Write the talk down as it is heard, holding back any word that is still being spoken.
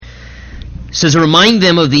It says, remind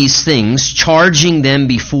them of these things, charging them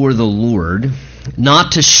before the Lord,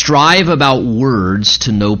 not to strive about words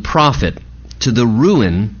to no profit, to the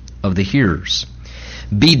ruin of the hearers.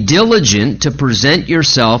 Be diligent to present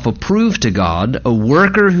yourself approved to God, a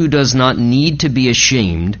worker who does not need to be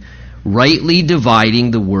ashamed, rightly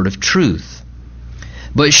dividing the word of truth.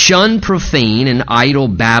 But shun profane and idle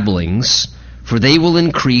babblings, for they will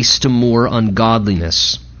increase to more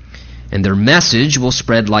ungodliness, and their message will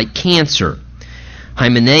spread like cancer.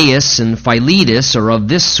 Hymenaeus and Philetus are of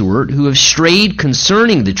this sort, who have strayed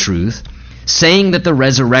concerning the truth, saying that the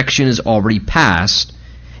resurrection is already past,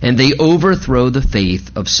 and they overthrow the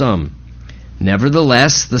faith of some.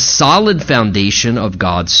 Nevertheless, the solid foundation of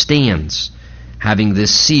God stands, having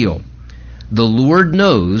this seal: the Lord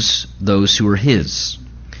knows those who are his.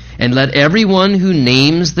 And let everyone who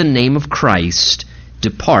names the name of Christ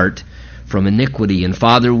depart from iniquity. And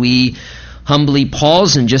Father, we humbly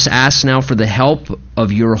pause and just ask now for the help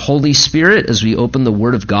of your Holy Spirit as we open the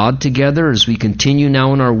Word of God together, as we continue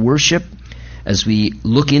now in our worship, as we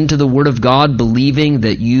look into the Word of God, believing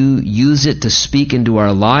that you use it to speak into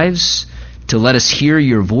our lives, to let us hear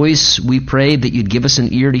your voice. We pray that you'd give us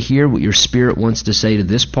an ear to hear what your Spirit wants to say to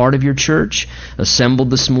this part of your church, assembled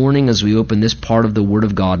this morning as we open this part of the Word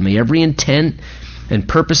of God. May every intent and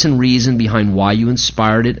purpose and reason behind why you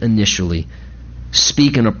inspired it initially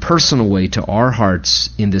speak in a personal way to our hearts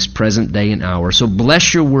in this present day and hour. So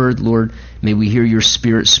bless your word, Lord. May we hear your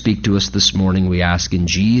Spirit speak to us this morning, we ask in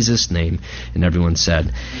Jesus' name. And everyone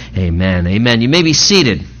said, amen. Amen. You may be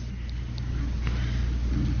seated.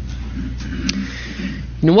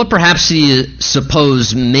 You know, what perhaps you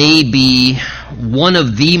suppose may be one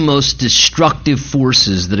of the most destructive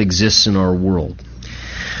forces that exists in our world?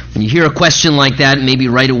 When you hear a question like that, maybe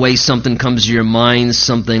right away something comes to your mind,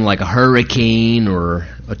 something like a hurricane or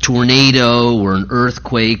a tornado or an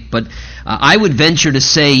earthquake. But I would venture to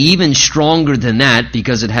say even stronger than that,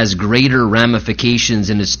 because it has greater ramifications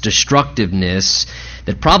in its destructiveness,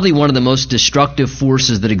 that probably one of the most destructive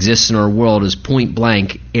forces that exists in our world is point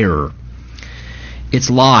blank error. It's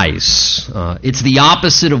lies. It's the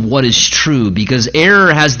opposite of what is true, because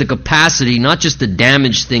error has the capacity not just to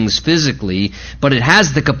damage things physically, but it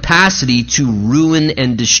has the capacity to ruin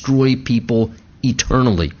and destroy people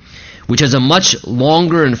eternally, which has a much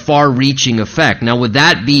longer and far-reaching effect. Now, with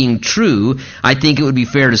that being true, I think it would be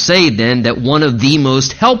fair to say then that one of the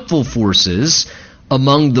most helpful forces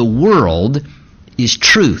among the world is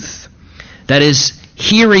truth. That is,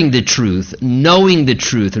 hearing the truth, knowing the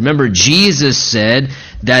truth. Remember, Jesus said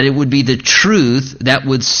that it would be the truth that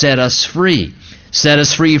would set us free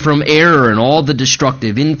from error and all the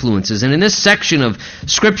destructive influences. And in this section of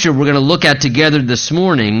Scripture we're going to look at together this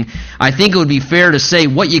morning, I think it would be fair to say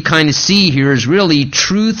what you kind of see here is really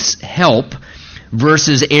truth's help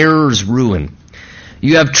versus error's ruin.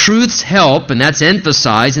 You have truth's help, and that's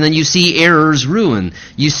emphasized, and then you see error's ruin.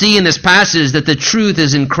 You see in this passage that the truth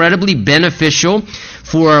is incredibly beneficial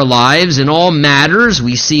for our lives in all matters.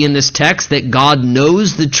 We see in this text that God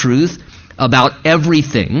knows the truth about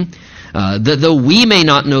everything. Though we may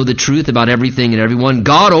not know the truth about everything and everyone,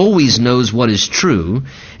 God always knows what is true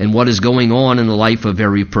and what is going on in the life of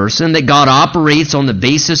every person, that God operates on the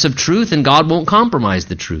basis of truth, and God won't compromise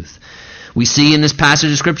the truth. We see in this passage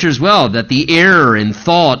of Scripture as well that the error in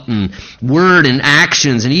thought and word and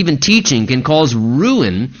actions and even teaching can cause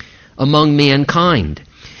ruin among mankind.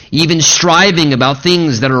 Even striving about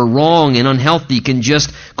things that are wrong and unhealthy can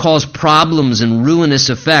just cause problems and ruinous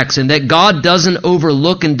effects, and that God doesn't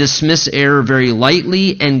overlook and dismiss error very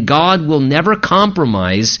lightly, and God will never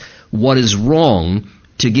compromise what is wrong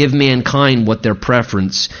to give mankind what their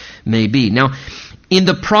preference may be. Now, in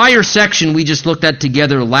the prior section we just looked at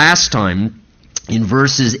together last time, in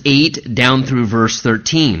verses 8 down through verse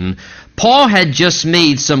 13, Paul had just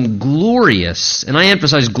made some glorious, and I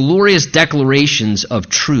emphasize glorious, declarations of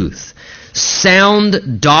truth.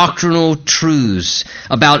 Sound doctrinal truths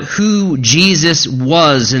about who Jesus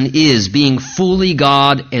was and is, being fully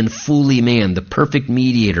God and fully man, the perfect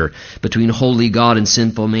mediator between holy God and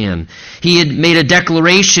sinful man. He had made a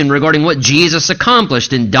declaration regarding what Jesus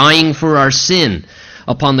accomplished in dying for our sin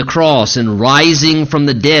upon the cross and rising from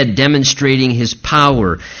the dead, demonstrating his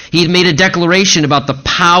power. He had made a declaration about the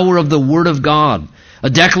power of the Word of God, a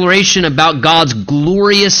declaration about God's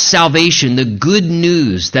glorious salvation, the good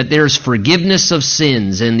news that there's forgiveness of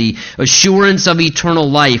sins and the assurance of eternal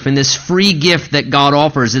life and this free gift that God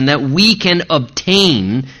offers, and that we can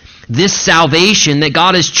obtain this salvation that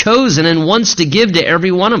God has chosen and wants to give to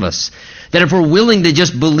every one of us. That if we're willing to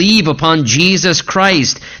just believe upon Jesus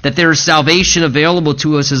Christ, that there is salvation available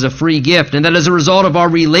to us as a free gift, and that as a result of our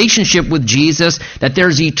relationship with Jesus, that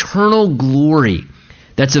there's eternal glory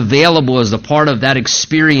that's available as a part of that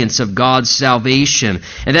experience of God's salvation.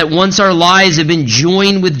 And that once our lives have been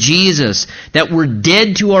joined with Jesus, that we're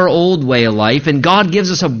dead to our old way of life, and God gives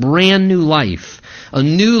us a brand new life. A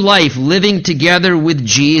new life living together with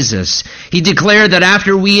Jesus. He declared that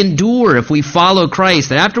after we endure, if we follow Christ,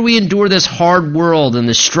 that after we endure this hard world and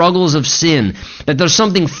the struggles of sin, that there's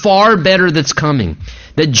something far better that's coming.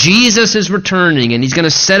 That Jesus is returning and He's going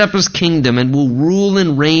to set up His kingdom and will rule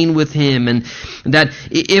and reign with Him. And that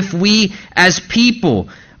if we as people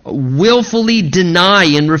willfully deny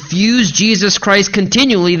and refuse Jesus Christ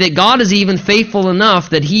continually, that God is even faithful enough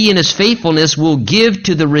that He in His faithfulness will give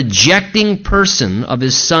to the rejecting person of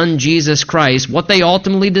His Son Jesus Christ what they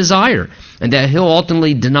ultimately desire, and that He'll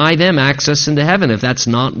ultimately deny them access into heaven if that's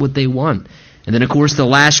not what they want. And then, of course, the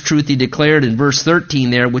last truth He declared in verse 13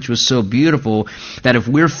 there, which was so beautiful, that if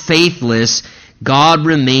we're faithless, God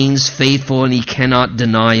remains faithful and He cannot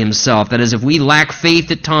deny Himself. That is, if we lack faith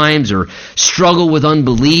at times or struggle with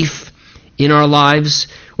unbelief in our lives,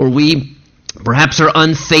 or we perhaps are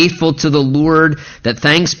unfaithful to the Lord, that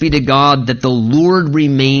thanks be to God that the Lord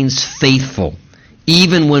remains faithful,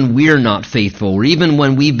 even when we're not faithful, or even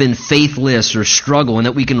when we've been faithless or struggle, and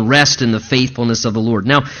that we can rest in the faithfulness of the Lord.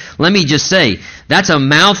 Now, let me just say, that's a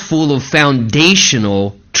mouthful of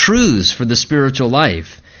foundational truths for the spiritual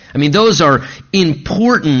life. I mean, those are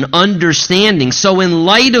important understandings. So in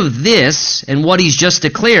light of this and what he's just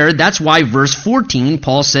declared, that's why verse 14,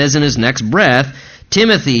 Paul says in his next breath,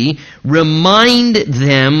 Timothy, remind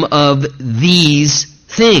them of these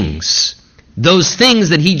things. Those things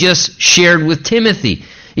that he just shared with Timothy.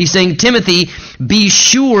 He's saying, Timothy, be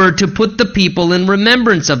sure to put the people in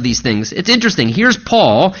remembrance of these things. It's interesting. Here's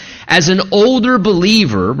Paul as an older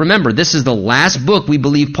believer. Remember, this is the last book we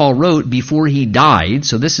believe Paul wrote before he died.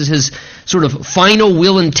 So this is his sort of final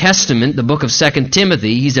will and testament, the book of 2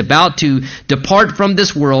 Timothy. He's about to depart from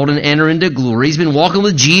this world and enter into glory. He's been walking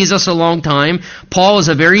with Jesus a long time. Paul is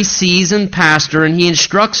a very seasoned pastor, and he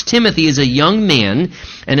instructs Timothy as a young man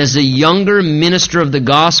and as a younger minister of the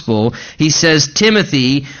gospel. He says,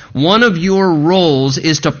 Timothy, one of your roles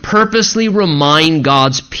is to purposely remind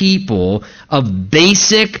God's people of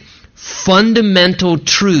basic, fundamental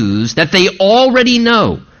truths that they already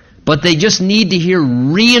know, but they just need to hear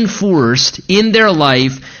reinforced in their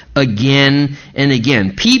life again and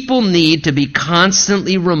again. People need to be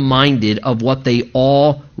constantly reminded of what they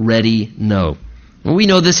already know. Well, we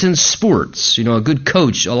know this in sports. You know, a good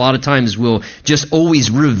coach a lot of times will just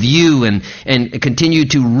always review and continue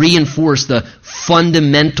to reinforce the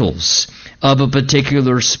fundamentals of a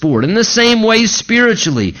particular sport. In the same way,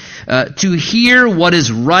 spiritually, to hear what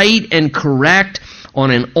is right and correct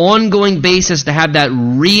on an ongoing basis, to have that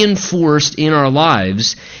reinforced in our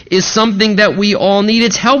lives, is something that we all need.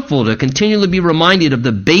 It's helpful to continually be reminded of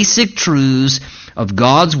the basic truths of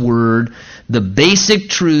God's Word, the basic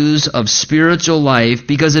truths of spiritual life,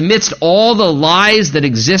 because amidst all the lies that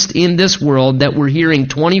exist in this world that we're hearing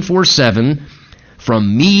 24/7,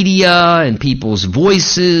 from media and people's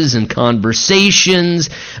voices and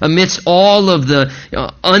conversations, amidst all of the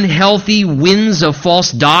unhealthy winds of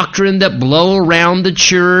false doctrine that blow around the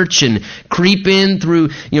church and creep in through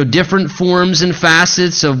different forms and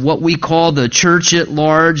facets of what we call the church at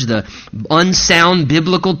large, the unsound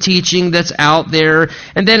biblical teaching that's out there,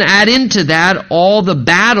 and then add into that all the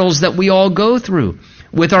battles that we all go through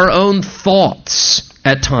with our own thoughts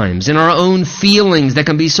at times, and our own feelings that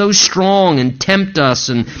can be so strong and tempt us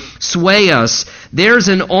and sway us. There's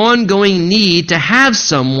an ongoing need to have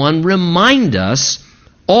someone remind us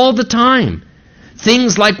all the time.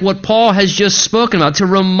 Things like what Paul has just spoken about, to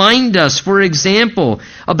remind us, for example,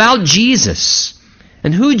 about Jesus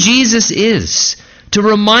and who Jesus is. To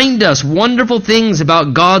remind us wonderful things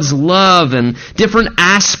about God's love and different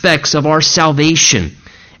aspects of our salvation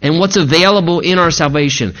and what's available in our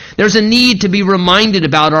salvation. There's a need to be reminded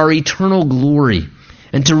about our eternal glory,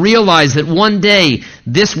 and to realize that one day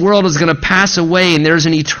this world is going to pass away and there's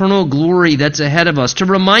an eternal glory that's ahead of us. To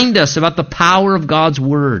remind us about the power of God's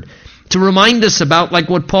Word. To remind us about, like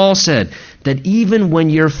what Paul said, that even when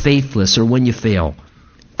you're faithless or when you fail,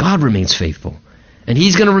 God remains faithful. And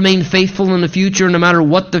He's going to remain faithful in the future no matter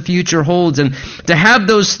what the future holds. And to have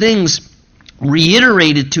those things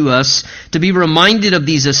reiterated to us, to be reminded of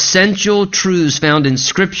these essential truths found in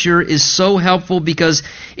Scripture, is so helpful, because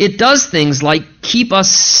it does things like keep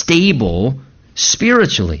us stable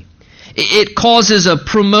spiritually. It causes a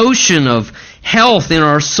promotion of health in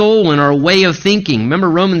our soul and our way of thinking. Remember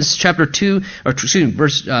Romans chapter 12,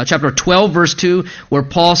 verse 2, where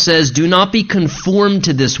Paul says, "Do not be conformed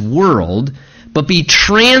to this world, but be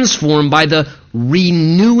transformed by the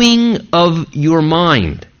renewing of your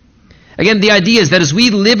mind." Again, the idea is that as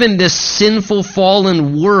we live in this sinful,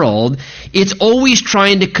 fallen world, it's always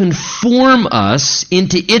trying to conform us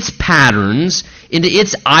into its patterns, into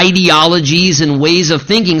its ideologies and ways of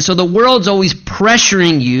thinking. So the world's always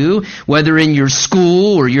pressuring you, whether in your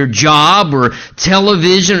school or your job or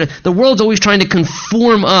television. The world's always trying to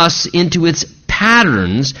conform us into its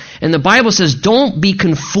patterns. And the Bible says, don't be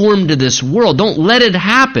conformed to this world. Don't let it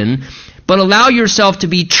happen, but allow yourself to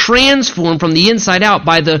be transformed from the inside out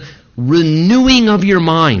by the renewing of your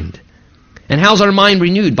mind. And how's our mind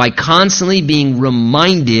renewed? By constantly being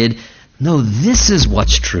reminded, no, this is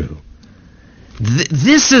what's true.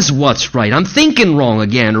 This is what's right. I'm thinking wrong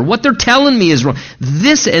again, or what they're telling me is wrong.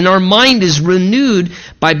 And our mind is renewed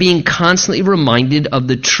by being constantly reminded of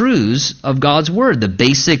the truths of God's Word, the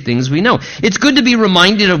basic things we know. It's good to be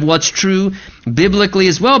reminded of what's true biblically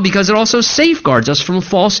as well, because it also safeguards us from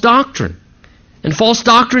false doctrine. And false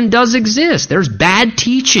doctrine does exist. There's bad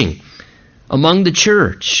teaching among the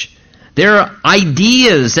church. There are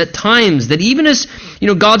ideas at times that even as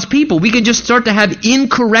God's people, we can just start to have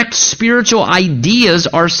incorrect spiritual ideas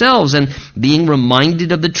ourselves, and being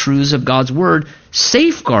reminded of the truths of God's Word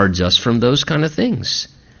safeguards us from those kind of things.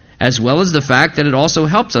 As well as the fact that it also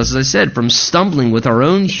helps us, as I said, from stumbling with our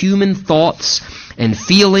own human thoughts and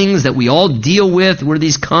feelings that we all deal with. We're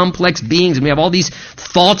these complex beings, and we have all these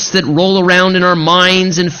thoughts that roll around in our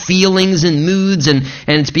minds and feelings and moods, and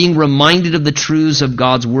it's being reminded of the truths of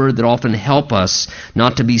God's Word that often help us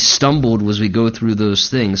not to be stumbled as we go through those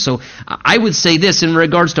things. So I would say this in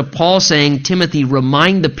regards to Paul saying, Timothy,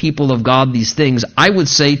 remind the people of God these things. I would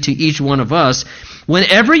say to each one of us,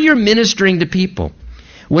 whenever you're ministering to people,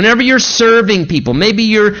 whenever you're serving people, maybe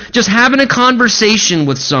you're just having a conversation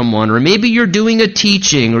with someone, or maybe you're doing a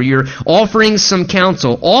teaching, or you're offering some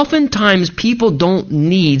counsel, oftentimes people don't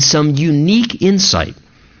need some unique insight.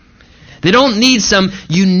 They don't need some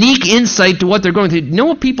unique insight to what they're going through. You know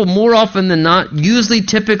what people more often than not usually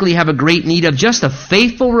typically have a great need of? Just a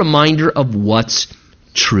faithful reminder of what's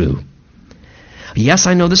true. Yes,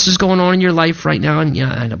 I know this is going on in your life right now, and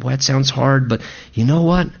yeah, boy, that sounds hard, but you know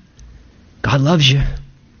what? God loves you.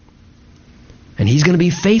 And He's going to be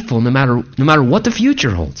faithful no matter what the future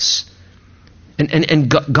holds. And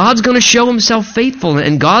God's going to show Himself faithful.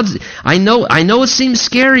 And I know it seems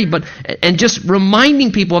scary, but just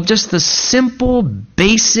reminding people of just the simple,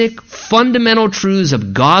 basic, fundamental truths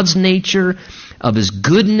of God's nature, of His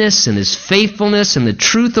goodness and His faithfulness and the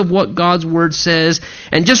truth of what God's Word says,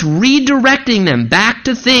 and just redirecting them back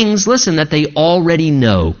to things, listen, that they already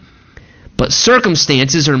know. But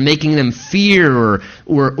circumstances are making them fear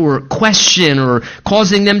or question, or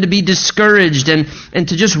causing them to be discouraged, and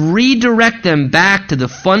to just redirect them back to the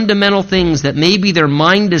fundamental things that maybe their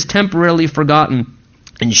mind has temporarily forgotten,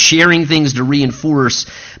 and sharing things to reinforce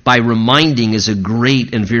by reminding is a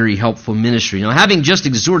great and very helpful ministry. Now, having just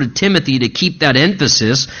exhorted Timothy to keep that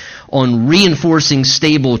emphasis on reinforcing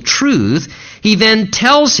stable truth, he then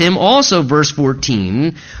tells him also, verse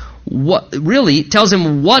 14, tells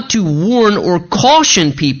him what to warn or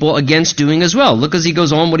caution people against doing as well. Look as he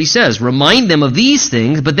goes on what he says. Remind them of these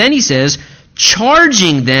things, but then he says,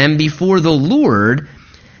 charging them before the Lord,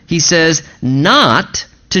 he says, not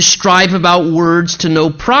to strive about words to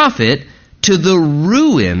no profit, to the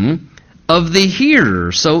ruin of the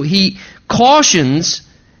hearer. So he cautions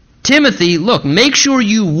Timothy, look, make sure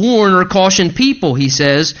you warn or caution people, he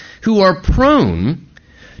says, who are prone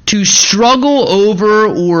to struggle over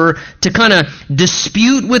or to kind of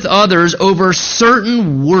dispute with others over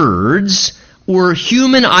certain words or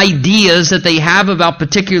human ideas that they have about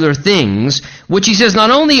particular things, which he says not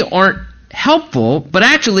only aren't helpful, but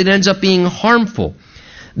actually it ends up being harmful.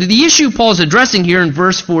 The issue Paul's addressing here in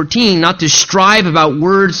verse 14, not to strive about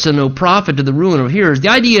words to no profit, to the ruin of hearers. The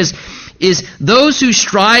idea is those who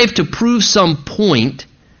strive to prove some point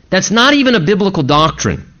that's not even a biblical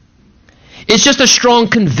doctrine. It's just a strong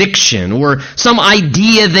conviction or some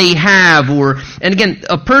idea they have. And again,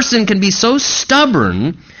 a person can be so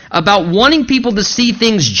stubborn about wanting people to see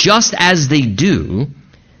things just as they do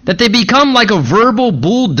that they become like a verbal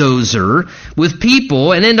bulldozer with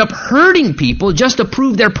people and end up hurting people just to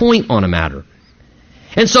prove their point on a matter.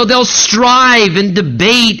 And so they'll strive and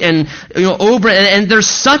debate and and there's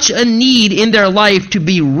such a need in their life to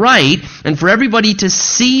be right and for everybody to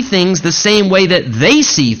see things the same way that they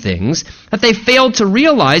see things that they fail to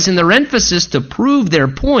realize in their emphasis to prove their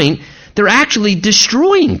point, they're actually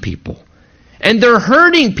destroying people. And they're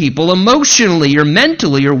hurting people emotionally or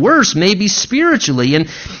mentally or worse, maybe spiritually. And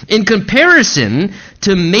in comparison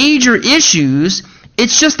to major issues,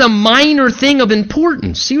 it's just a minor thing of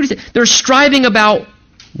importance. See what he's saying? They're striving about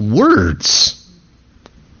words.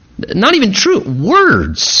 Not even true.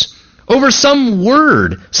 Words. Over some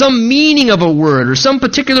word, some meaning of a word, or some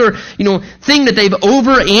particular, thing that they've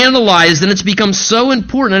overanalyzed, and it's become so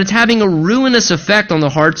important, and it's having a ruinous effect on the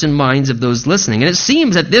hearts and minds of those listening. And it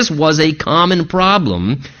seems that this was a common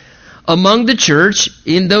problem among the church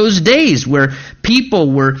in those days, where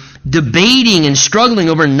people were debating and struggling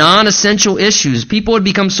over non-essential issues. People had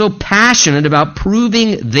become so passionate about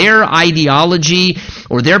proving their ideology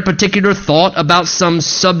or their particular thought about some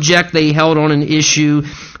subject they held on an issue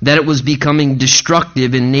that it was becoming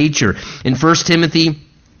destructive in nature. In 1 Timothy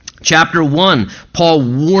chapter 1, Paul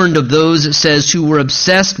warned of those, it says, who were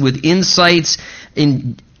obsessed with insights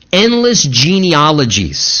in endless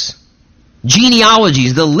genealogies.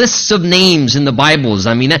 Genealogies, the lists of names in the Bibles.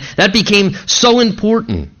 That became so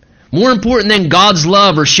important. More important than God's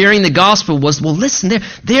love or sharing the gospel was, listen,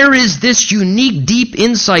 there is this unique, deep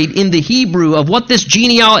insight in the Hebrew of what this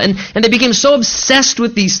genealogy, and they became so obsessed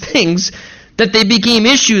with these things that they became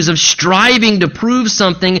issues of striving to prove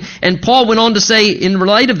something. And Paul went on to say, in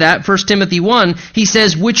light of that, 1 Timothy 1, he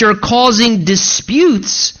says, which are causing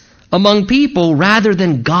disputes among people rather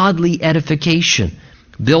than godly edification,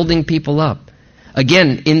 building people up.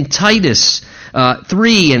 Again, in Titus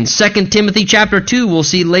 3 and 2 Timothy chapter 2, we'll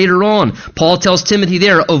see later on, Paul tells Timothy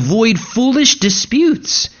there, avoid foolish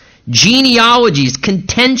disputes, genealogies,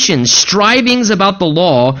 contentions, strivings about the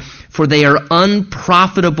law, for they are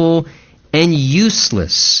unprofitable and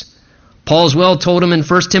useless. Paul as well told him in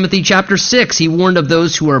 1 Timothy chapter 6, he warned of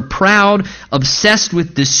those who are proud, obsessed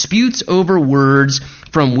with disputes over words,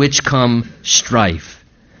 from which come strife.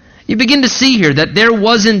 You begin to see here that there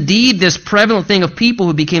was indeed this prevalent thing of people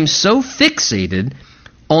who became so fixated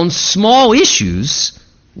on small issues,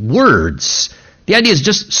 words. The idea is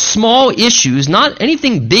just small issues, not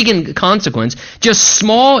anything big in consequence, just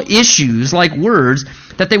small issues like words,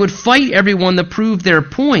 that they would fight everyone to prove their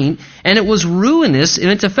point, and it was ruinous in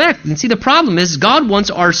its effect. And see, the problem is God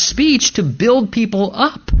wants our speech to build people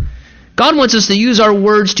up. God wants us to use our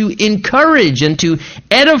words to encourage and to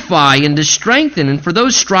edify and to strengthen. And for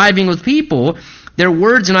those striving with people, their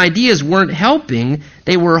words and ideas weren't helping,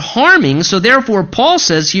 they were harming. So therefore, Paul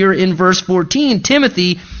says here in verse 14,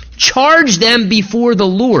 Timothy, charge them before the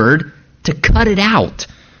Lord to cut it out.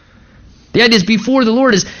 The idea is before the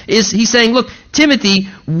Lord is he's saying, look, Timothy,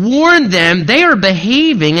 warn them, they are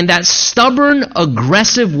behaving in that stubborn,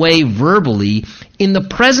 aggressive way verbally in the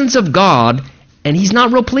presence of God, and he's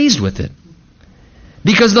not real pleased with it.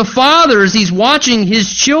 Because the father, as he's watching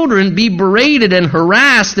his children be berated and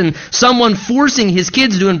harassed and someone forcing his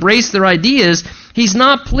kids to embrace their ideas, he's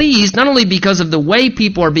not pleased, not only because of the way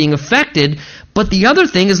people are being affected, but the other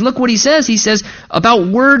thing is, look what he says. He says about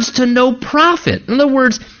words to no profit. In other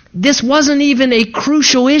words, this wasn't even a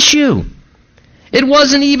crucial issue. It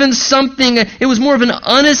wasn't even something, it was more of an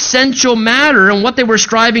unessential matter, and what they were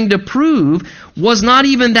striving to prove was not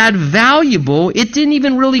even that valuable. It didn't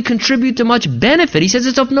even really contribute to much benefit. He says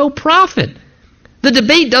it's of no profit. The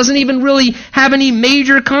debate doesn't even really have any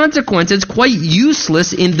major consequence. It's quite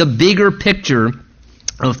useless in the bigger picture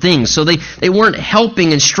of things. So they weren't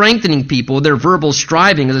helping and strengthening people. Their verbal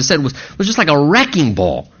striving, as I said, was just like a wrecking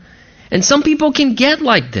ball. And some people can get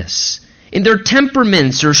like this. In their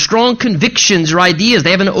temperaments or strong convictions or ideas,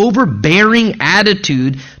 they have an overbearing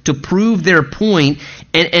attitude to prove their point.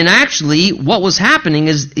 And actually, what was happening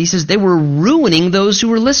is, he says, they were ruining those who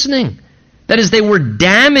were listening. That is, they were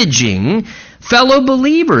damaging fellow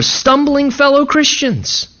believers, stumbling fellow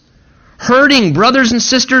Christians, hurting brothers and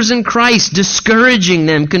sisters in Christ, discouraging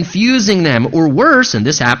them, confusing them, or worse, and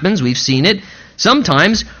this happens, we've seen it,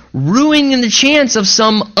 sometimes ruining the chance of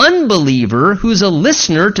some unbeliever who's a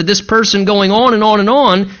listener to this person going on and on and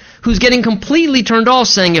on, who's getting completely turned off,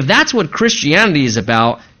 saying, if that's what Christianity is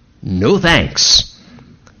about, no thanks.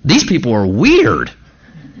 These people are weird.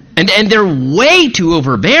 And they're way too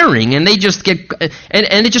overbearing, and they just get,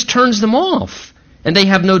 and it just turns them off. And they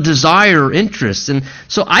have no desire or interest. And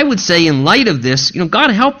so I would say, in light of this,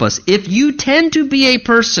 God help us. If you tend to be a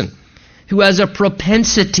person who has a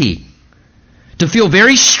propensity to feel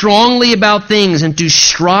very strongly about things and to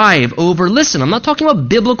strive over, listen, I'm not talking about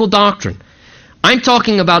biblical doctrine. I'm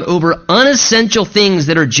talking about over unessential things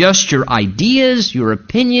that are just your ideas, your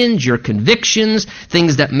opinions, your convictions,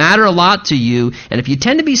 things that matter a lot to you. And if you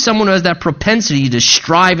tend to be someone who has that propensity to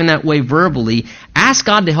strive in that way verbally, ask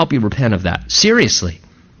God to help you repent of that, seriously.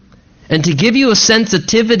 And to give you a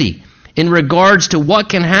sensitivity in regards to what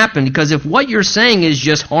can happen. Because if what you're saying is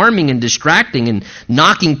just harming and distracting and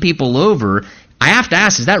knocking people over, I have to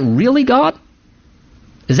ask, is that really God?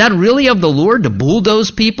 Is that really of the Lord to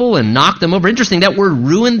bulldoze people and knock them over? Interesting, that word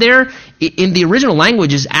ruin there, in the original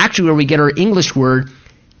language, is actually where we get our English word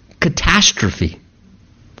catastrophe.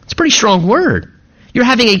 It's a pretty strong word. You're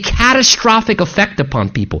having a catastrophic effect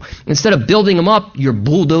upon people. Instead of building them up, you're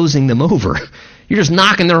bulldozing them over. You're just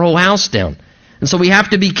knocking their whole house down. And so we have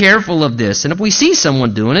to be careful of this. And if we see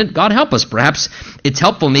someone doing it, God help us. Perhaps it's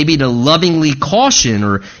helpful maybe to lovingly caution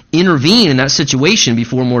or intervene in that situation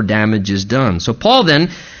before more damage is done. So Paul then,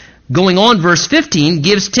 going on, verse 15,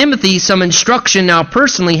 gives Timothy some instruction now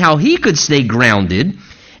personally how he could stay grounded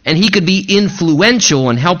and he could be influential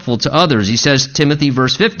and helpful to others. He says, Timothy,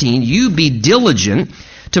 verse 15, you be diligent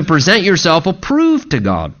to present yourself approved to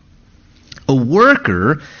God, a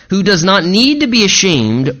worker who does not need to be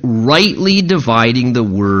ashamed, rightly dividing the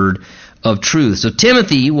word of truth. So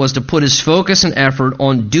Timothy was to put his focus and effort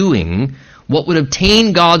on doing what would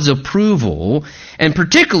obtain God's approval, and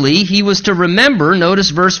particularly he was to remember, notice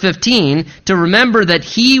verse 15, to remember that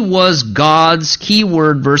he was God's,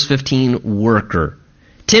 keyword verse 15, worker.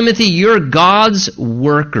 Timothy, you're God's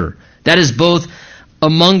worker. That is both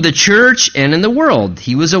among the church and in the world.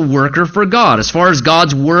 He was a worker for God. As far as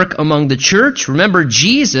God's work among the church, remember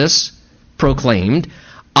Jesus proclaimed,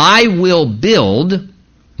 I will build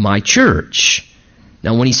my church.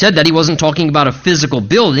 Now when he said that, he wasn't talking about a physical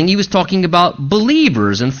building. He was talking about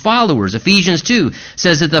believers and followers. Ephesians 2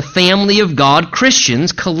 says that the family of God,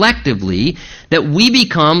 Christians collectively, that we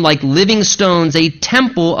become like living stones, a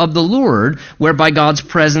temple of the Lord, whereby God's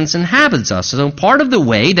presence inhabits us. So part of the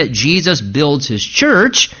way that Jesus builds his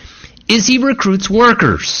church is he recruits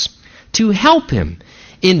workers to help him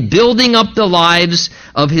in building up the lives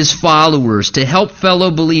of his followers, to help fellow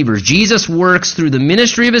believers. Jesus works through the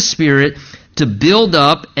ministry of his Spirit to build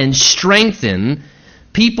up and strengthen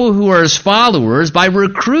people who are his followers by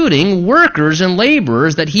recruiting workers and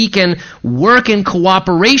laborers that he can work in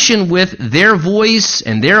cooperation with their voice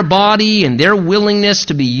and their body and their willingness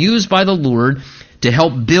to be used by the Lord to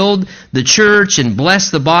help build the church and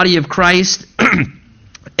bless the body of Christ.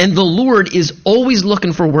 And the Lord is always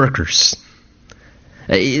looking for workers.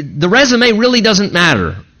 The resume really doesn't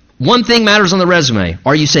matter. One thing matters on the resume.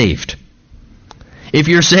 Are you saved? If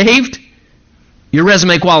you're saved, your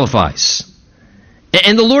resume qualifies.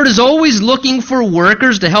 And the Lord is always looking for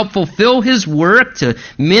workers to help fulfill his work, to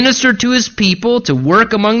minister to his people, to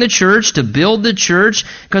work among the church, to build the church,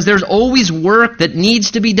 because there's always work that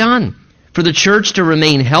needs to be done. For the church to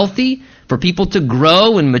remain healthy, for people to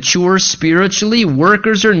grow and mature spiritually,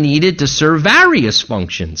 workers are needed to serve various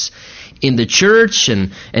functions in the church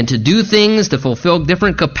and to do things, to fulfill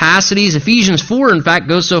different capacities. Ephesians 4, in fact,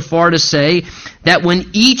 goes so far to say that when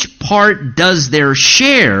each part does their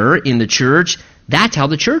share in the church, that's how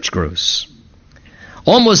the church grows.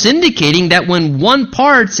 Almost indicating that when one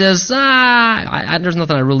part says, there's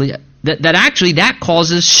nothing I really... That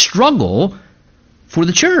causes struggle for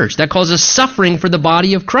the church. That causes suffering for the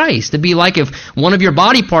body of Christ. It'd be like if one of your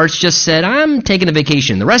body parts just said, I'm taking a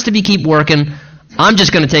vacation. The rest of you keep working. I'm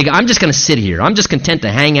just going to sit here. I'm just content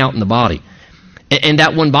to hang out in the body. And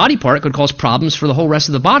that one body part could cause problems for the whole rest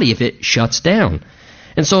of the body if it shuts down.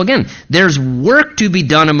 And so again, there's work to be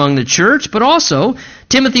done among the church, but also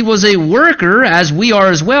Timothy was a worker, as we are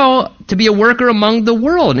as well, to be a worker among the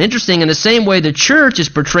world. And interesting, in the same way the church is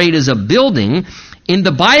portrayed as a building, in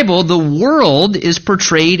the Bible, the world is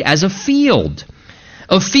portrayed as a field.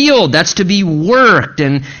 A field that's to be worked,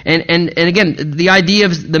 and again, the idea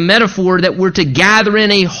of the metaphor that we're to gather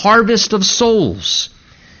in a harvest of souls.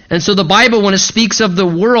 And so the Bible, when it speaks of the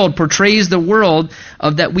world, portrays the world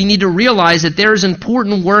of that we need to realize that there is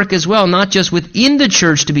important work as well, not just within the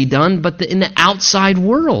church to be done, but in the outside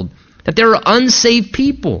world. That there are unsaved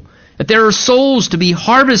people, that there are souls to be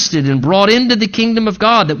harvested and brought into the kingdom of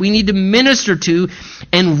God, that we need to minister to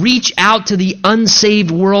and reach out to the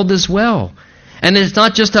unsaved world as well. And it's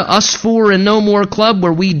not just a us four and no more club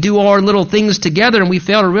where we do our little things together and we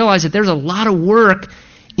fail to realize that there's a lot of work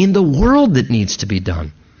in the world that needs to be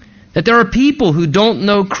done. That there are people who don't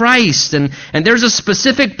know Christ, and there's a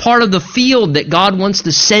specific part of the field that God wants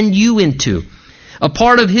to send you into. A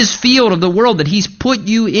part of his field of the world that he's put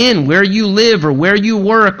you in, where you live or where you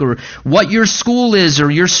work or what your school is or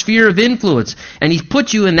your sphere of influence. And he's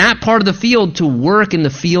put you in that part of the field to work in the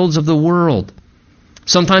fields of the world.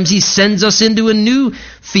 Sometimes he sends us into a new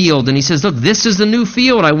field and he says, look, this is the new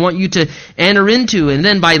field I want you to enter into. And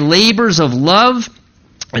then by labors of love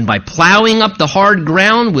And by plowing up the hard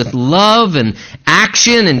ground with love and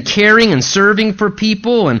action and caring and serving for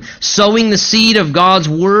people and sowing the seed of God's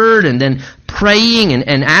Word and then praying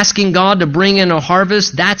and asking God to bring in a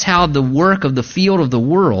harvest, that's how the work of the field of the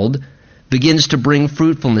world begins to bring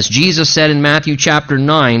fruitfulness. Jesus said in Matthew chapter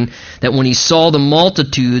 9 that when he saw the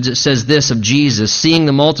multitudes, it says this of Jesus, seeing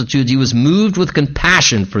the multitudes, he was moved with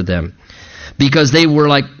compassion for them because they were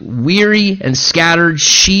like weary and scattered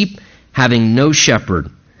sheep having no shepherd.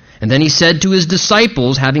 And then he said to his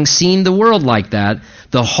disciples, having seen the world like that,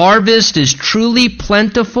 the harvest is truly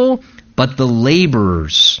plentiful, but the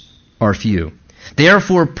laborers are few.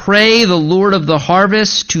 Therefore pray the Lord of the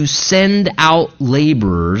harvest to send out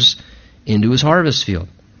laborers into his harvest field.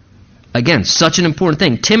 Again, such an important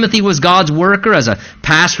thing. Timothy was God's worker as a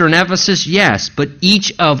pastor in Ephesus, yes, but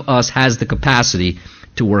each of us has the capacity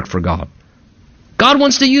to work for God. God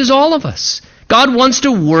wants to use all of us. God wants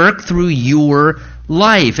to work through your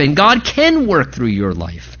life, and God can work through your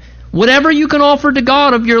life. Whatever you can offer to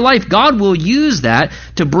God of your life, God will use that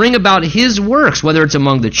to bring about His works, whether it's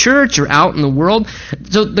among the church or out in the world.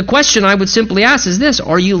 So the question I would simply ask is this: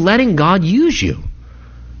 are you letting God use you?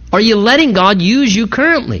 Are you letting God use you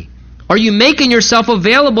currently? Are you making yourself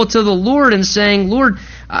available to the Lord and saying, Lord,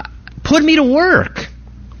 put me to work?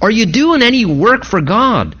 Are you doing any work for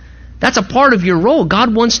God? That's a part of your role.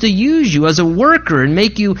 God wants to use you as a worker and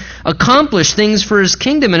make you accomplish things for His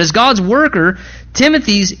kingdom. And as God's worker,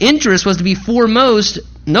 Timothy's interest was to be foremost,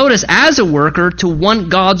 notice, as a worker, to want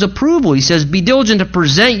God's approval. He says, be diligent to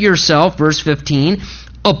present yourself, verse 15,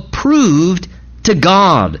 approved to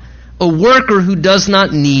God, a worker who does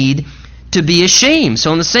not need to be ashamed.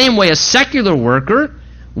 So in the same way, a secular worker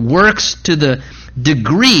works to the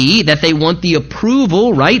degree that they want the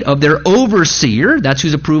approval, right, of their overseer. That's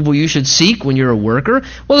whose approval you should seek when you're a worker.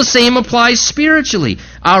 Well, the same applies spiritually.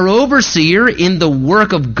 Our overseer in the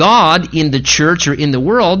work of God in the church or in the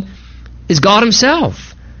world is God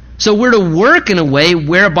Himself. So we're to work in a way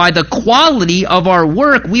whereby the quality of our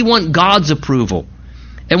work, we want God's approval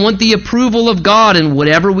and want the approval of God in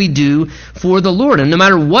whatever we do for the Lord. And no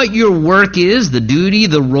matter what your work is, the duty,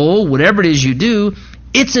 the role, whatever it is you do,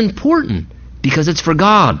 it's important because it's for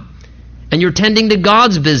God. And you're tending to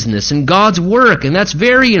God's business and God's work, and that's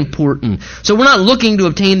very important. So we're not looking to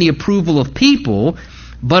obtain the approval of people,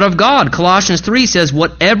 but of God. Colossians 3 says,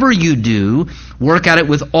 whatever you do, work at it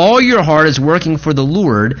with all your heart as working for the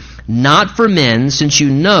Lord, not for men, since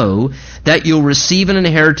you know that you'll receive an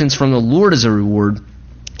inheritance from the Lord as a reward.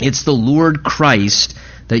 It's the Lord Christ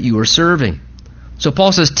that you are serving. So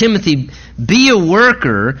Paul says, Timothy, be a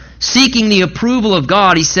worker seeking the approval of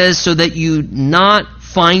God, he says, so that you not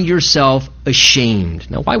find yourself ashamed.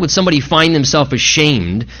 Now, why would somebody find themselves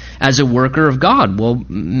ashamed as a worker of God? Well,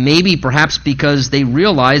 maybe perhaps because they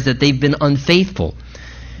realize that they've been unfaithful.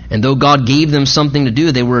 And though God gave them something to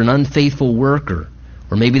do, they were an unfaithful worker.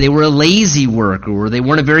 Or maybe they were a lazy worker, or they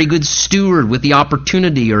weren't a very good steward with the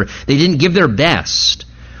opportunity, or they didn't give their best.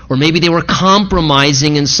 Or maybe they were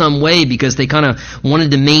compromising in some way because they kind of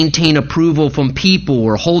wanted to maintain approval from people,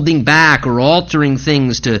 or holding back or altering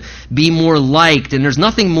things to be more liked. And there's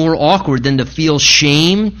nothing more awkward than to feel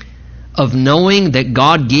shame of knowing that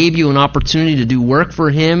God gave you an opportunity to do work for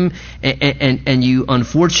Him and you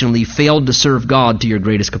unfortunately failed to serve God to your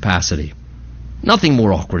greatest capacity. Nothing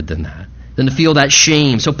more awkward than that, than to feel that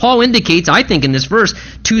shame. So Paul indicates, I think in this verse,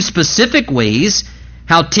 two specific ways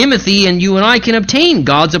how Timothy and you and I can obtain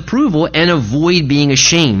God's approval and avoid being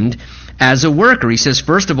ashamed as a worker. He says,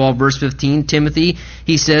 first of all, verse 15, Timothy,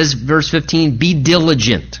 he says, verse 15, be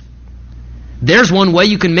diligent. There's one way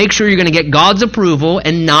you can make sure you're going to get God's approval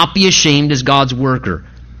and not be ashamed as God's worker.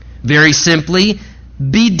 Very simply,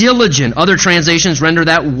 be diligent. Other translations render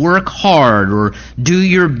that work hard or do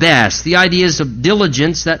your best. The idea is of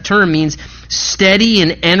diligence, that term means steady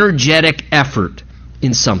and energetic effort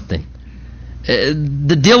in something.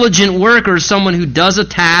 The diligent worker is someone who does a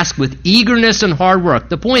task with eagerness and hard work.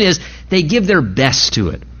 The point is, they give their best to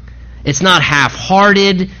it. It's not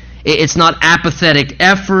half-hearted. It's not apathetic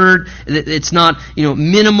effort. It's not,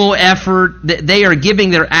 minimal effort. They are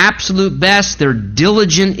giving their absolute best. They're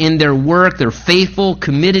diligent in their work. They're faithful,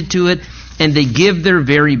 committed to it, and they give their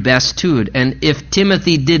very best to it. And if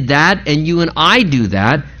Timothy did that, and you and I do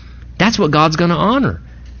that, that's what God's going to honor.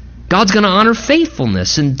 God's going to honor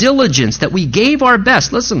faithfulness and diligence, that we gave our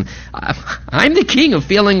best. Listen, I'm the king of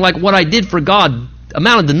feeling like what I did for God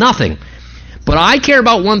amounted to nothing. But I care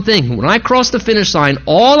about one thing. When I cross the finish line,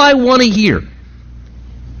 all I want to hear,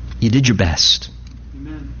 you did your best.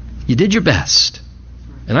 Amen. You did your best.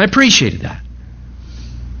 And I appreciated that.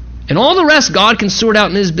 And all the rest God can sort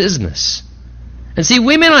out in His business. And see,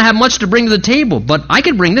 we may not have much to bring to the table, but I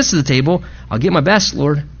can bring this to the table. I'll give my best,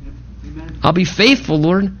 Lord. Amen. I'll be faithful,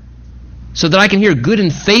 Lord, so that I can hear good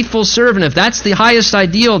and faithful servant. If that's the highest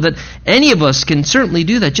ideal, that any of us can certainly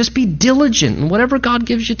do that. Just be diligent in whatever God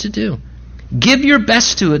gives you to do. Give your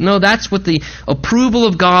best to it. No, that's what the approval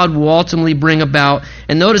of God will ultimately bring about.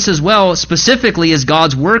 And notice as well, specifically as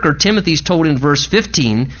God's worker, Timothy's told in verse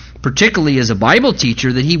 15, particularly as a Bible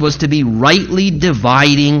teacher, that he was to be rightly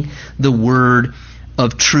dividing the word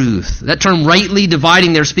of truth. That term rightly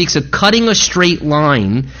dividing there speaks of cutting a straight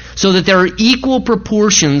line so that there are equal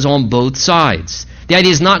proportions on both sides. The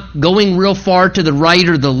idea is not going real far to the right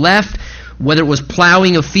or the left, whether it was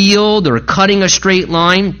plowing a field or cutting a straight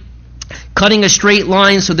line. Cutting a straight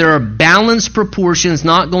line so there are balanced proportions,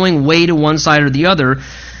 not going way to one side or the other.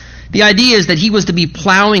 The idea is that he was to be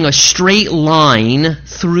plowing a straight line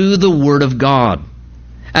through the Word of God.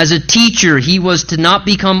 As a teacher, he was to not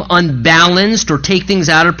become unbalanced or take things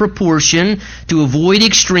out of proportion, to avoid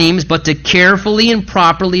extremes, but to carefully and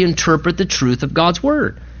properly interpret the truth of God's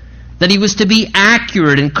Word. That he was to be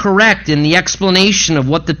accurate and correct in the explanation of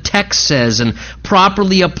what the text says and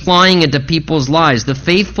properly applying it to people's lives. The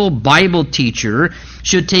faithful Bible teacher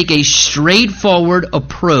should take a straightforward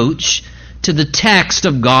approach to the text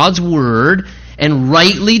of God's Word and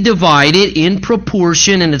rightly divide it in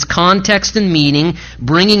proportion in its context and meaning,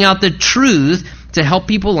 bringing out the truth to help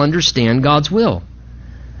people understand God's will.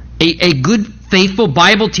 A good, faithful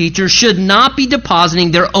Bible teacher should not be depositing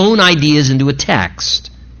their own ideas into a text.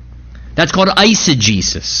 That's called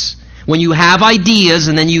eisegesis. When you have ideas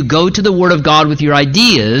and then you go to the Word of God with your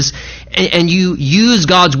ideas and you use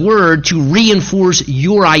God's Word to reinforce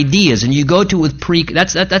your ideas, and you go to it with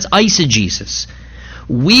that's eisegesis.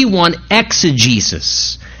 We want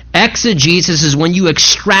exegesis. Exegesis is when you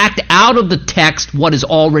extract out of the text what is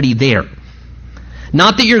already there.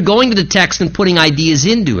 Not that you're going to the text and putting ideas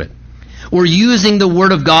into it, or using the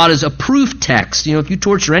Word of God as a proof text. You know, if you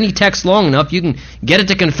torture any text long enough, you can get it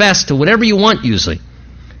to confess to whatever you want usually.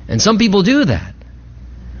 And some people do that.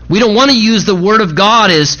 We don't want to use the Word of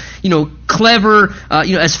God as, clever,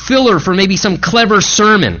 as filler for maybe some clever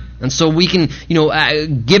sermon. And so we can,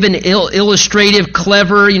 give an illustrative,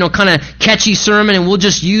 clever, kind of catchy sermon, and we'll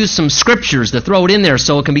just use some scriptures to throw it in there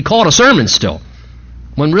so it can be called a sermon still.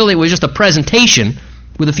 When really it was just a presentation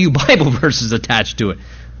with a few Bible verses attached to it.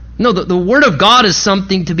 No, the Word of God is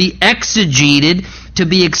something to be exegeted, to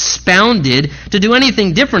be expounded. To do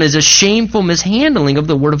anything different is a shameful mishandling of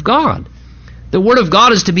the Word of God. The Word of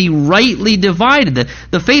God is to be rightly divided.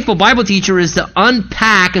 The faithful Bible teacher is to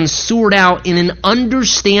unpack and sort out in an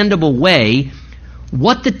understandable way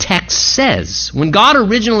what the text says. When God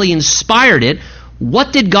originally inspired it,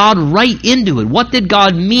 what did God write into it? What did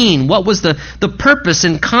God mean? What was the purpose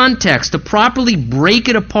and context? To properly break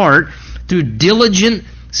it apart through diligent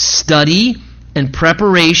study and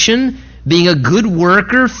preparation, being a good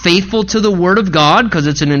worker, faithful to the Word of God, because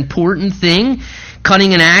it's an important thing,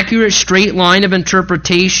 cutting an accurate straight line of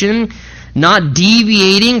interpretation, not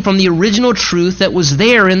deviating from the original truth that was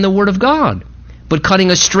there in the Word of God, but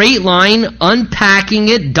cutting a straight line, unpacking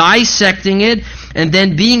it, dissecting it, and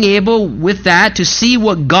then being able with that to see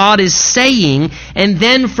what God is saying, and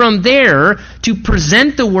then from there to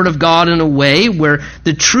present the Word of God in a way where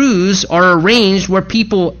the truths are arranged where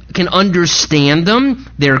people can understand them,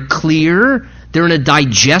 they're clear, they're in a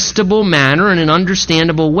digestible manner, in an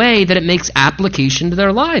understandable way that it makes application to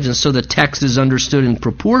their lives. And so the text is understood in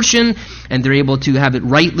proportion, and they're able to have it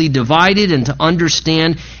rightly divided and to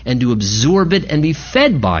understand and to absorb it and be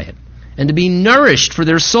fed by it, and to be nourished for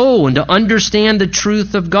their soul and to understand the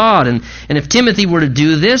truth of God. And if Timothy were to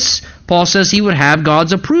do this, Paul says he would have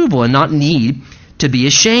God's approval and not need to be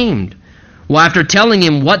ashamed. Well, after telling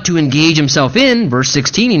him what to engage himself in, verse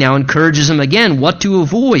 16, he now encourages him again what to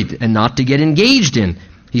avoid and not to get engaged in.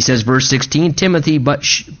 He says, verse 16, Timothy, but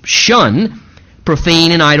shun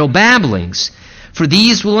profane and idle babblings, for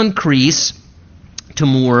these will increase to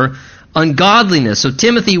more ungodliness. So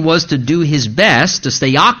Timothy was to do his best to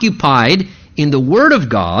stay occupied in the Word of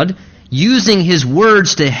God, using his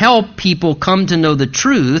words to help people come to know the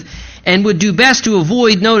truth, and would do best to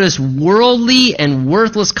avoid, notice, worldly and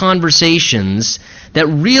worthless conversations that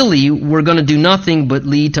really were going to do nothing but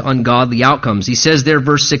lead to ungodly outcomes. He says there,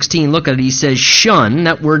 verse 16, look at it, he says shun,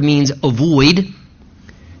 that word means avoid,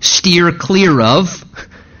 steer clear of,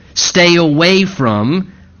 stay away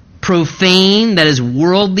from, profane, that is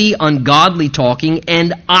worldly, ungodly talking,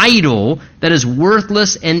 and idle, that is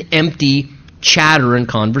worthless and empty chatter and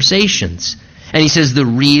conversations. And he says the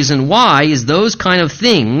reason why is those kind of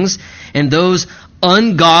things and those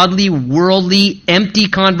ungodly, worldly, empty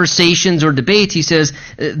conversations or debates, he says,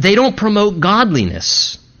 they don't promote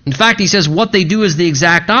godliness. In fact, he says what they do is the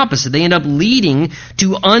exact opposite. They end up leading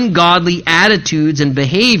to ungodly attitudes and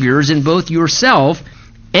behaviors in both yourself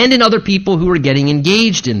and in other people who are getting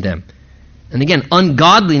engaged in them. And again,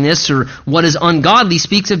 ungodliness, or what is ungodly,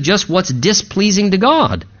 speaks of just what's displeasing to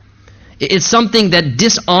God. It's something that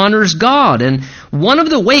dishonors God. And one of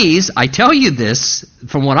the ways, I tell you this,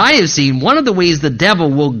 from what I have seen, one of the ways the devil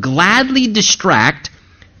will gladly distract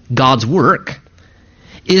God's work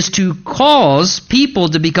is to cause people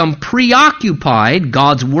to become preoccupied,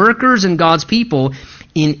 God's workers and God's people,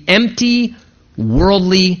 in empty,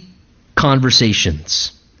 worldly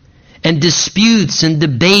conversations and disputes and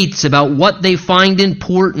debates about what they find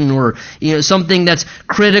important, or something that's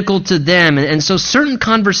critical to them. And so certain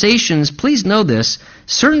conversations, please know this,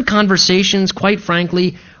 certain conversations, quite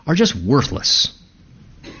frankly, are just worthless.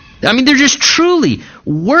 I mean, they're just truly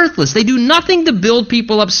worthless. They do nothing to build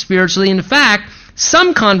people up spiritually. In fact,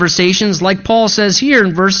 some conversations, like Paul says here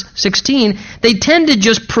in verse 16, they tend to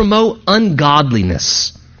just promote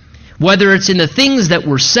ungodliness. Whether it's in the things that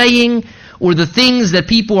we're saying or the things that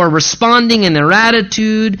people are responding in their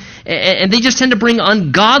attitude, and they just tend to bring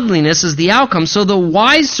ungodliness as the outcome. So the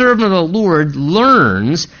wise servant of the Lord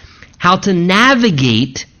learns how to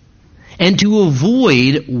navigate and to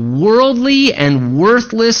avoid worldly and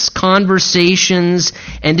worthless conversations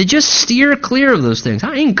and to just steer clear of those things.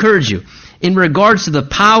 I encourage you, in regards to the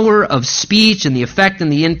power of speech and the effect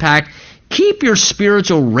and the impact, keep your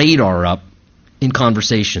spiritual radar up in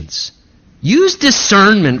conversations. Use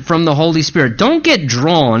discernment from the Holy Spirit. Don't get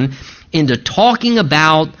drawn into talking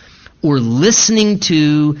about or listening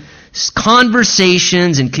to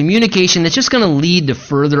conversations and communication that's just going to lead to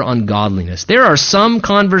further ungodliness. There are some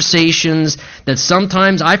conversations that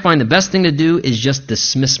sometimes I find the best thing to do is just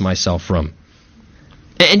dismiss myself from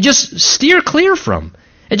and just steer clear from.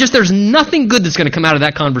 And just there's nothing good that's going to come out of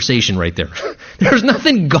that conversation right there. There's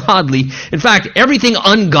nothing godly. In fact, everything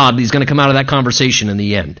ungodly is going to come out of that conversation in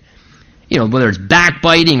the end. Whether it's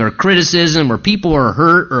backbiting or criticism or people are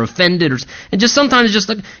hurt or offended, and just sometimes it's just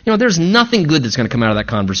like, there's nothing good that's going to come out of that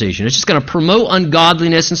conversation. It's just going to promote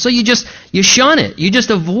ungodliness, and so you shun it. You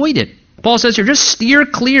just avoid it. Paul says here, just steer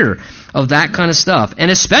clear of that kind of stuff. And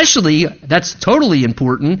especially, that's totally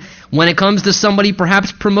important when it comes to somebody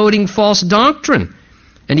perhaps promoting false doctrine.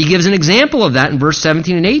 And he gives an example of that in verse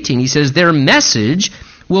 17 and 18. He says, their message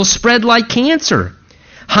will spread like cancer.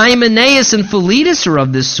 Hymenaeus and Philetus are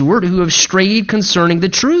of this sort, who have strayed concerning the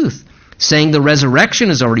truth, saying the resurrection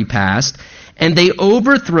has already passed, and they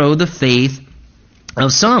overthrow the faith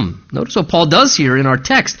of some. Notice what Paul does here in our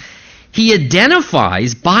text. He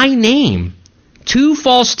identifies by name two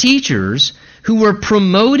false teachers who were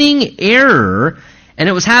promoting error, and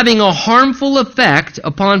it was having a harmful effect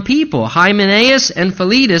upon people. Hymenaeus and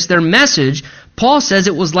Philetus, their message, Paul says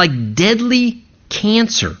it was like deadly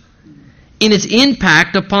cancer in its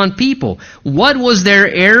impact upon people. What was their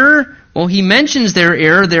error? Well, he mentions their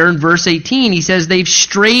error there in verse 18. He says they've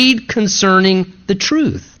strayed concerning the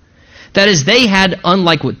truth. That is, they had,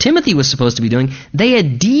 unlike what Timothy was supposed to be doing, they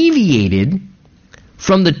had deviated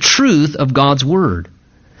from the truth of God's Word.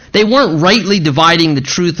 They weren't rightly dividing the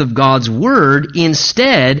truth of God's Word.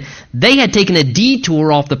 Instead, they had taken a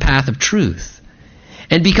detour off the path of truth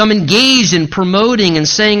and become engaged in promoting and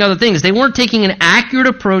saying other things. They weren't taking an accurate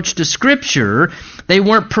approach to Scripture. They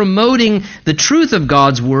weren't promoting the truth of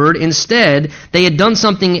God's Word. Instead, they had done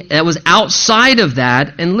something that was outside of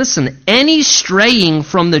that. And listen, any straying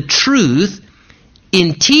from the truth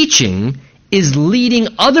in teaching is leading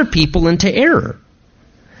other people into error.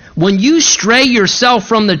 When you stray yourself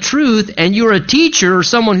from the truth and you're a teacher or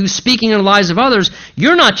someone who's speaking in the lives of others,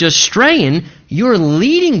 you're not just straying, you're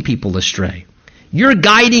leading people astray. You're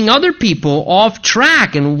guiding other people off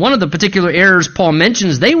track. And one of the particular errors Paul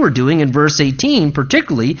mentions they were doing in verse 18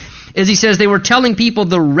 particularly is he says they were telling people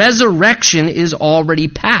the resurrection is already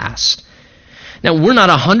past. Now, we're not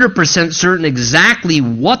 100% certain exactly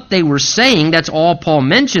what they were saying. That's all Paul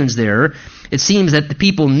mentions there. It seems that the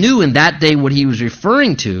people knew in that day what he was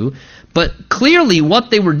referring to, but clearly what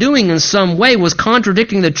they were doing in some way was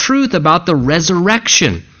contradicting the truth about the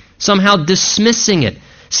resurrection, somehow dismissing it,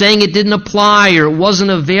 saying it didn't apply or it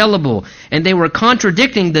wasn't available, and they were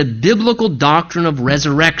contradicting the biblical doctrine of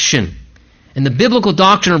resurrection. And the biblical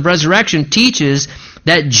doctrine of resurrection teaches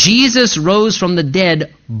that Jesus rose from the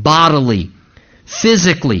dead bodily,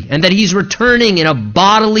 physically, and that he's returning in a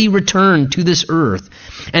bodily return to this earth.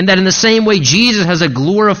 And that in the same way Jesus has a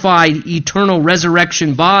glorified eternal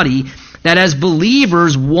resurrection body, that as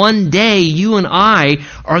believers one day you and I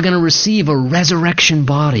are going to receive a resurrection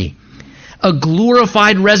body. a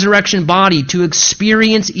glorified resurrection body to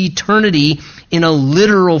experience eternity in a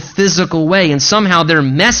literal physical way. And somehow their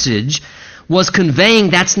message was conveying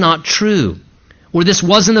that's not true, or this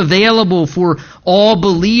wasn't available for all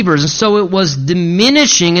believers. And so it was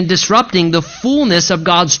diminishing and disrupting the fullness of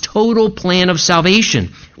God's total plan of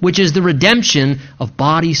salvation, which is the redemption of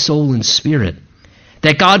body, soul, and spirit.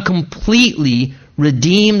 That God completely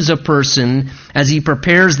redeems a person as he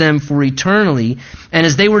prepares them for eternity. And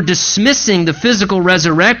as they were dismissing the physical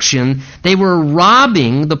resurrection, they were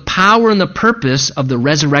robbing the power and the purpose of the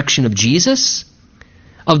resurrection of Jesus,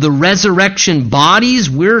 of the resurrection bodies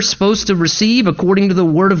we're supposed to receive according to the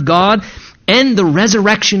Word of God, and the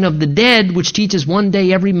resurrection of the dead, which teaches one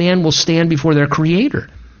day every man will stand before their Creator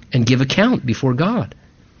and give account before God.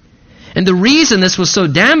 And the reason this was so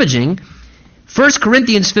damaging, 1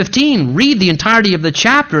 Corinthians 15, read the entirety of the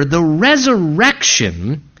chapter. The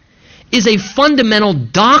resurrection is a fundamental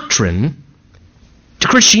doctrine to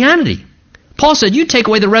Christianity. Paul said, you take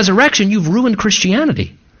away the resurrection, you've ruined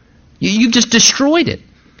Christianity. You've just destroyed it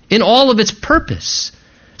in all of its purpose.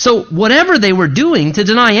 So whatever they were doing to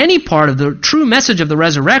deny any part of the true message of the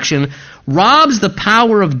resurrection robs the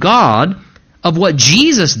power of God of what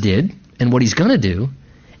Jesus did and what he's going to do.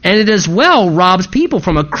 And it as well robs people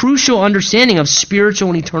from a crucial understanding of spiritual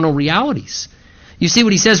and eternal realities. You see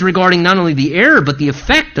what he says regarding not only the error, but the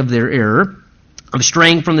effect of their error, of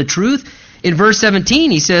straying from the truth. In verse 17,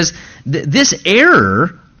 he says, this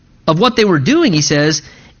error of what they were doing, he says,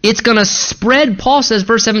 it's going to spread, Paul says,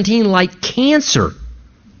 verse 17, like cancer.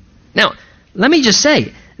 Now, let me just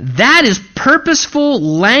say, that is purposeful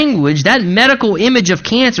language. That medical image of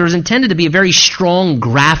cancer is intended to be a very strong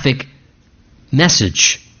graphic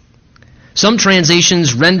message. Some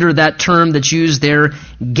translations render that term that's used there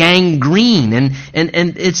gangrene, and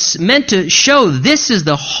it's meant to show this is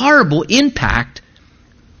the horrible impact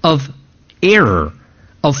of error,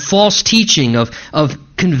 of false teaching, of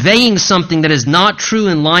conveying something that is not true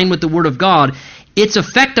in line with the Word of God. Its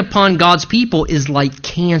effect upon God's people is like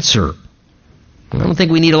cancer. I don't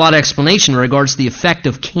think we need a lot of explanation in regards to the effect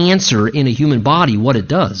of cancer in a human body, what it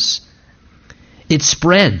does. It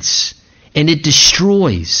spreads, and it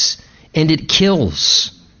destroys, and it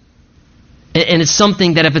kills. And it's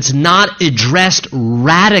something that if it's not addressed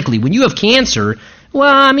radically, when you have cancer,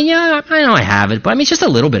 well, I mean, yeah, I know I have it, but I mean, it's just a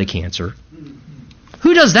little bit of cancer.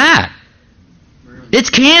 Who does that? It's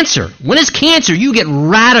cancer. When it's cancer, you get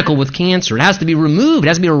radical with cancer. It has to be removed. It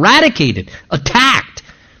has to be eradicated, attacked.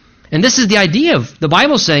 And this is the idea of the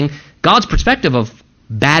Bible saying God's perspective of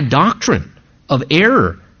bad doctrine, of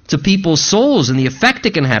error to people's souls and the effect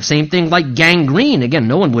it can have. Same thing like gangrene. Again,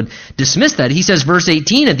 no one would dismiss that. He says, verse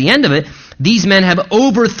 18 at the end of it, these men have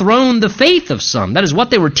overthrown the faith of some. That is, what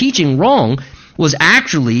they were teaching wrong was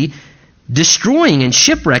actually destroying and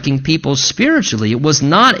shipwrecking people spiritually. It was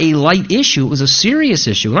not a light issue. It was a serious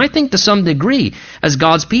issue. And I think to some degree, as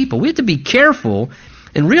God's people, we have to be careful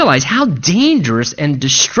and realize how dangerous and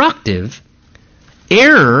destructive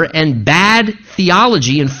error and bad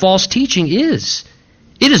theology and false teaching is.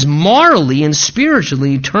 It is morally and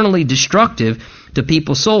spiritually, eternally destructive to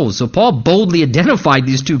people's souls. So Paul boldly identified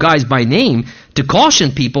these two guys by name to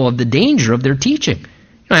caution people of the danger of their teaching.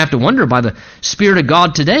 I have to wonder, by the Spirit of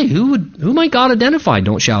God today, who might God identify?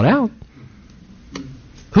 Don't shout out.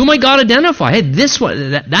 Who might God identify? Hey, this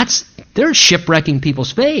one, they're shipwrecking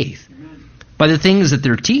people's faith by the things that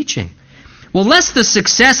they're teaching. Well, lest the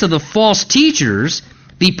success of the false teachers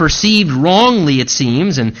be perceived wrongly, it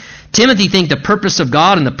seems, and Timothy think the purpose of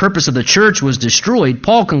God and the purpose of the church was destroyed,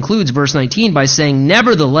 Paul concludes verse 19 by saying,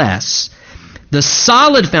 nevertheless, the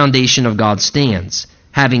solid foundation of God stands,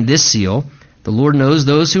 having this seal, the Lord knows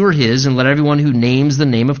those who are his, and let everyone who names the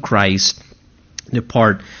name of Christ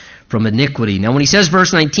depart from iniquity. Now, when he says,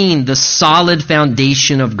 verse 19, the solid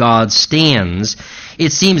foundation of God stands,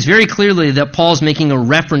 it seems very clearly that Paul's making a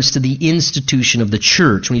reference to the institution of the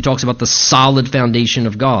church when he talks about the solid foundation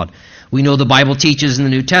of God. We know the Bible teaches in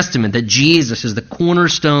the New Testament that Jesus is the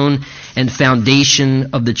cornerstone and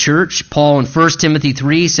foundation of the church. Paul in 1 Timothy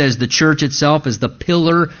 3 says the church itself is the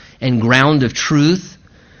pillar and ground of truth.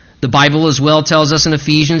 The Bible as well tells us in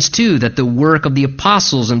Ephesians 2 that the work of the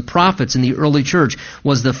apostles and prophets in the early church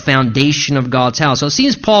was the foundation of God's house. So it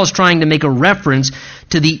seems Paul is trying to make a reference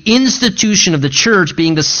to the institution of the church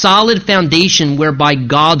being the solid foundation whereby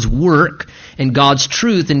God's work and God's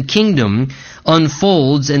truth and kingdom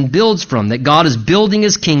unfolds and builds from. That God is building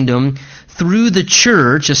his kingdom through the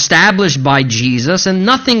church established by Jesus, and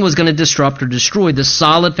nothing was going to disrupt or destroy the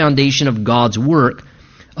solid foundation of God's work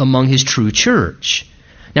among his true church.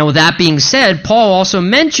 Now, with that being said, Paul also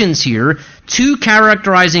mentions here two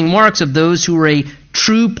characterizing marks of those who are a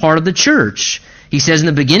true part of the church. He says in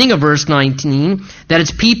the beginning of verse 19 that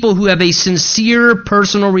it's people who have a sincere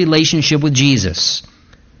personal relationship with Jesus.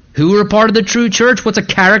 Who are a part of the true church? What's a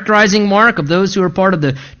characterizing mark of those who are part of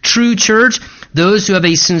the true church? Those who have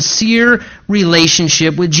a sincere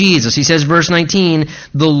relationship with Jesus. He says, verse 19,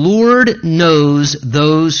 the Lord knows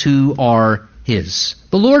those who are His.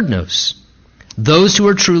 The Lord knows those who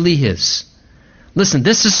are truly His. Listen,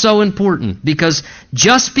 this is so important because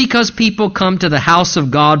just because people come to the house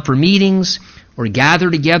of God for meetings or gather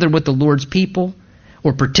together with the Lord's people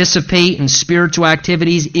or participate in spiritual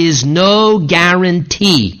activities is no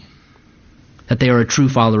guarantee that they are a true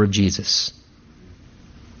follower of Jesus.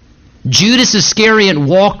 Judas Iscariot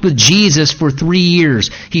walked with Jesus for 3 years.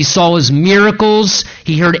 He saw His miracles.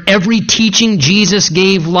 He heard every teaching Jesus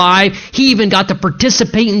gave live. He even got to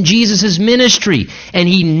participate in Jesus' ministry. And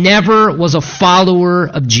he never was a follower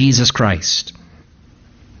of Jesus Christ.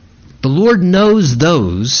 The Lord knows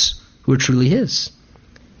those who are truly His.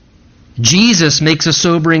 Jesus makes a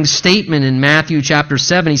sobering statement in Matthew chapter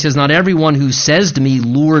 7. He says, not everyone who says to me,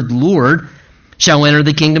 Lord, Lord, shall enter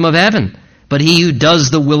the kingdom of heaven, but he who does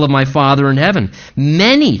the will of my Father in heaven.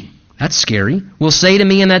 Many, that's scary, will say to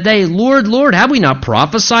me in that day, Lord, Lord, have we not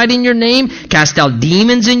prophesied in your name, cast out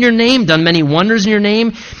demons in your name, done many wonders in your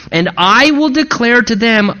name? And I will declare to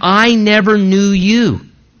them, I never knew you.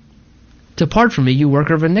 Depart from me, you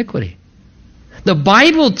worker of iniquity. The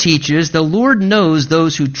Bible teaches the Lord knows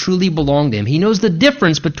those who truly belong to Him. He knows the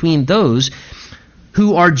difference between those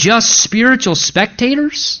who are just spiritual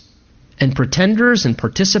spectators and pretenders and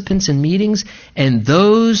participants in meetings, and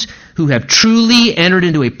those who have truly entered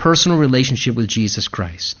into a personal relationship with Jesus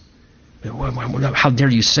Christ. How dare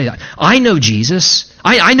you say that? I know Jesus.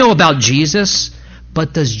 I know about Jesus,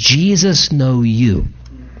 but does Jesus know you?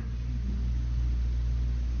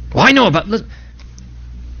 Well, I know about...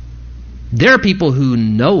 There are people who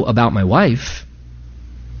know about my wife,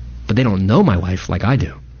 but they don't know my wife like I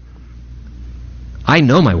do. I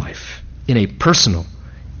know my wife in a personal,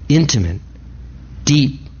 intimate,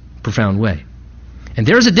 deep, profound way. And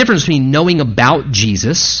there's a difference between knowing about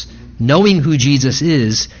Jesus, knowing who Jesus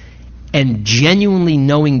is, and genuinely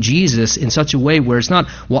knowing Jesus in such a way where it's not,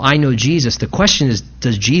 well, I know Jesus. The question is,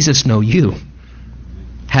 does Jesus know you?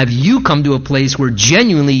 Have you come to a place where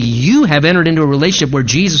genuinely you have entered into a relationship where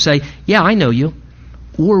Jesus say, yeah, I know you?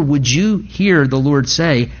 Or would you hear the Lord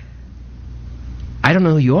say, I don't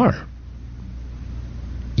know who you are.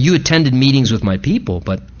 You attended meetings with my people,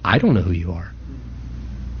 but I don't know who you are.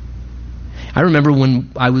 I remember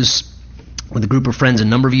when I was with a group of friends a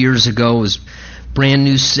number of years ago, was brand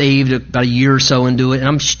new saved, about a year or so into it,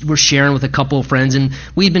 and we're sharing with a couple of friends, and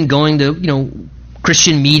we'd been going to,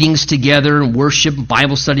 Christian meetings together and worship,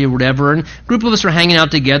 Bible study or whatever, and a group of us were hanging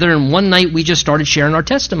out together, and one night we just started sharing our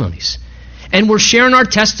testimonies. And we're sharing our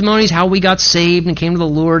testimonies, how we got saved and came to the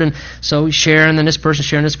Lord, and so we share, and then this person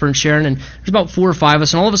sharing, and there's about 4 or 5 of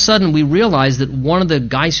us, and all of a sudden we realized that one of the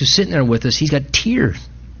guys who's sitting there with us, he's got tears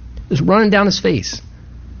just running down his face.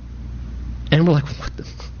 And we're like, what the...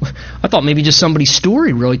 I thought maybe just somebody's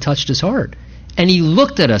story really touched his heart. And he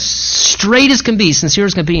looked at us straight as can be, sincere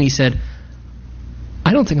as can be, and he said,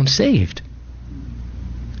 I don't think I'm saved.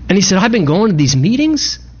 And he said, I've been going to these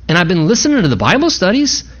meetings, and I've been listening to the Bible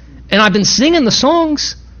studies, and I've been singing the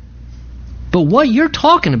songs, but what you're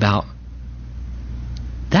talking about,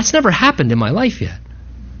 that's never happened in my life yet.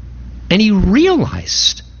 And he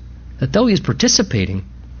realized that though he was participating,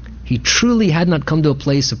 he truly had not come to a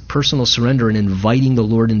place of personal surrender and inviting the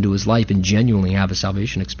Lord into his life and genuinely have a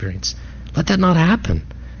salvation experience. Let that not happen.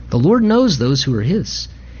 The Lord knows those who are His.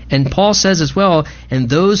 And Paul says as well, and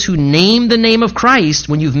those who name the name of Christ,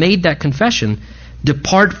 when you've made that confession,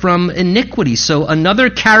 depart from iniquity. So another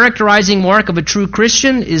characterizing mark of a true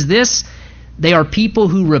Christian is this: they are people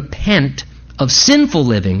who repent of sinful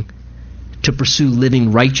living to pursue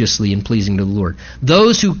living righteously and pleasing to the Lord.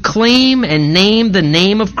 Those who claim and name the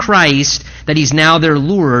name of Christ, that He's now their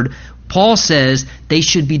Lord, Paul says they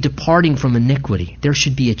should be departing from iniquity. There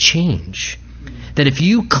should be a change. That if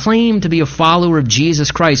you claim to be a follower of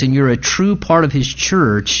Jesus Christ and you're a true part of His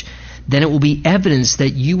church, then it will be evidence that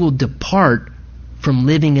you will depart from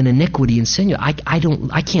living in iniquity and sin. I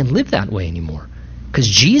can't live that way anymore because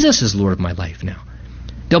Jesus is Lord of my life now.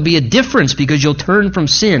 There'll be a difference because you'll turn from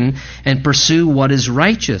sin and pursue what is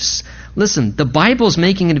righteous. Listen, the Bible's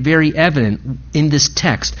making it very evident in this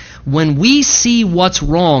text. When we see what's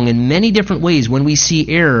wrong in many different ways, when we see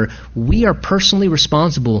error, we are personally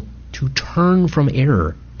responsible to turn from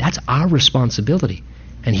error. That's our responsibility.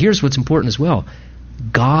 And here's what's important as well.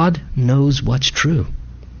 God knows what's true.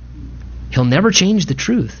 He'll never change the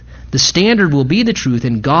truth. The standard will be the truth,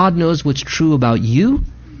 and God knows what's true about you,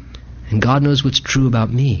 and God knows what's true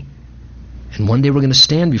about me. And one day we're going to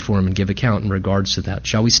stand before Him and give account in regards to that.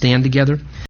 Shall we stand together?